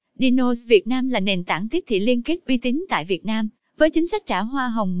Dinos Viet Nam là nền tảng tiếp thị liên kết uy tín tại Việt Nam, với chính sách trả hoa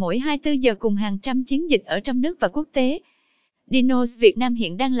hồng mỗi 24 giờ cùng hàng trăm chiến dịch ở trong nước và quốc tế. Dinos Viet Nam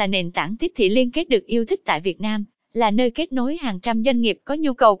hiện đang là nền tảng tiếp thị liên kết được yêu thích tại Việt Nam, là nơi kết nối hàng trăm doanh nghiệp có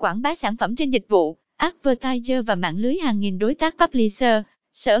nhu cầu quảng bá sản phẩm trên dịch vụ, advertiser và mạng lưới hàng nghìn đối tác publisher,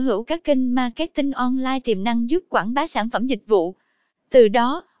 sở hữu các kênh marketing online tiềm năng giúp quảng bá sản phẩm dịch vụ. Từ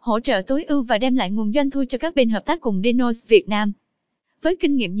đó, hỗ trợ tối ưu và đem lại nguồn doanh thu cho các bên hợp tác cùng Dinos Viet Nam. Với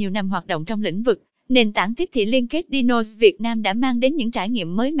kinh nghiệm nhiều năm hoạt động trong lĩnh vực, nền tảng tiếp thị liên kết Dinos Viet Nam đã mang đến những trải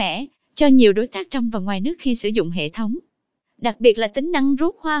nghiệm mới mẻ cho nhiều đối tác trong và ngoài nước khi sử dụng hệ thống. Đặc biệt là tính năng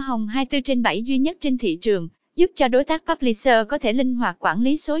rút hoa hồng 24/7 duy nhất trên thị trường, giúp cho đối tác publisher có thể linh hoạt quản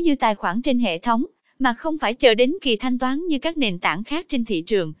lý số dư tài khoản trên hệ thống, mà không phải chờ đến kỳ thanh toán như các nền tảng khác trên thị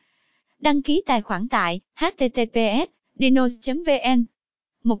trường. Đăng ký tài khoản tại https://dinos.vn.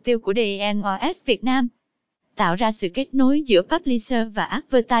 Mục tiêu của Dinos Việt Nam: tạo ra sự kết nối giữa publisher và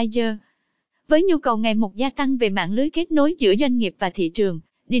advertiser. Với nhu cầu ngày một gia tăng về mạng lưới kết nối giữa doanh nghiệp và thị trường,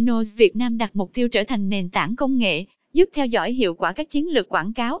 Dinos Việt Nam đặt mục tiêu trở thành nền tảng công nghệ, giúp theo dõi hiệu quả các chiến lược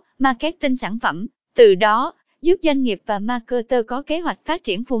quảng cáo, marketing sản phẩm, từ đó giúp doanh nghiệp và marketer có kế hoạch phát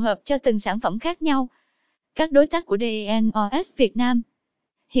triển phù hợp cho từng sản phẩm khác nhau. Các đối tác của Dinos Việt Nam.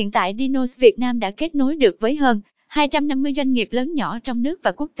 Hiện tại Dinos Việt Nam đã kết nối được với hơn 250 doanh nghiệp lớn nhỏ trong nước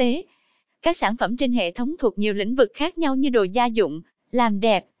và quốc tế. Các sản phẩm trên hệ thống thuộc nhiều lĩnh vực khác nhau như đồ gia dụng, làm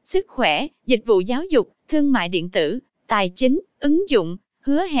đẹp, sức khỏe, dịch vụ giáo dục, thương mại điện tử, tài chính, ứng dụng,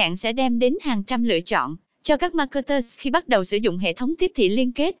 hứa hẹn sẽ đem đến hàng trăm lựa chọn cho các marketers khi bắt đầu sử dụng hệ thống tiếp thị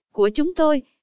liên kết của chúng tôi.